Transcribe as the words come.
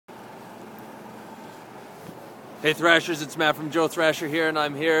Hey Thrashers, it's Matt from Joe Thrasher here, and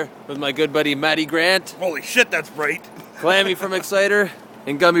I'm here with my good buddy Matty Grant. Holy shit, that's bright. Clammy from Exciter,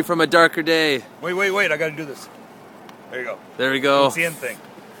 and Gumby from A Darker Day. Wait, I gotta do this. There you go. There we go. It's the end thing.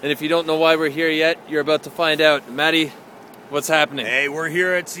 And if you don't know why we're here yet, you're about to find out. Matty, what's happening? Hey, we're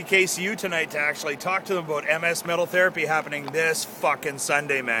here at CKCU tonight to actually talk to them about MS Metal Therapy happening this fucking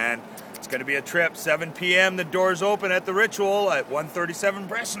Sunday, man. It's gonna be a trip, 7 p.m. The doors open at the Ritual at 137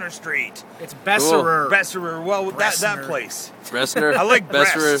 Bressner Street. It's Besserer. Cool. Besserer, well, that place. Bressner? I like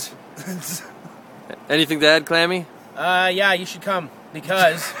Besserer. Anything to add, Clammy? Yeah, you should come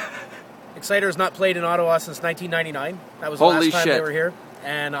because Exciter has not played in Ottawa since 1999. That was the Holy last time shit. they were here,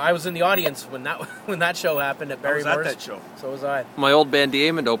 and I was in the audience when that show happened at Barrymore's. I was at that show. So was I. My old band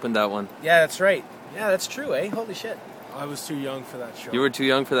Diamond opened that one. Yeah, that's right. Yeah, that's true, eh? Holy shit. I was too young for that show. You were too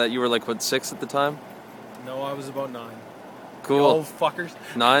young for that. You were like, what, 6 at the time? No, I was about 9. Cool. You old fuckers.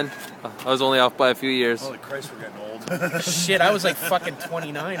 9? I was only off by a few years. Holy Christ, we're getting old. Shit, I was like fucking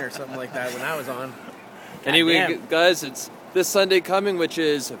 29 or something like that when I was on. Anyway, Goddamn. guys, it's this Sunday coming, which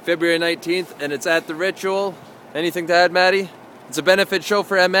is February 19th, and it's at the Ritual. Anything to add, Matty? It's a benefit show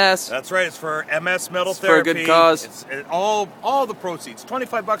for MS. That's right, it's for MS Metal It's for a Therapy. good cause. It's all the proceeds,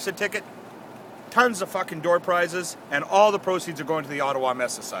 $25 a ticket, tons of fucking door prizes, and all the proceeds are going to the Ottawa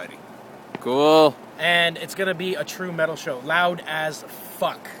MS Society. Cool. And it's gonna be a true metal show, loud as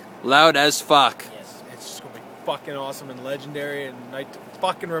fuck. Loud as fuck. Yes. It's just going to be fucking awesome and legendary and night to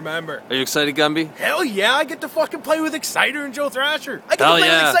fucking remember. Are you excited, Gumby? Hell yeah, I get to fucking play with Exciter and Joe Thrasher. I get Hell to play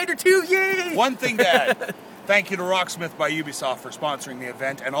yeah. with Exciter too, yay! One thing to add, thank you to Rocksmith by Ubisoft for sponsoring the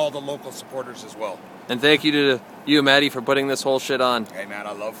event and all the local supporters as well. And thank you to you, Matty, for putting this whole shit on. Hey man,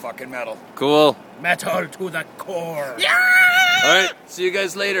 I love fucking metal. Cool. Metal to the core. All right, see you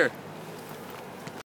guys later.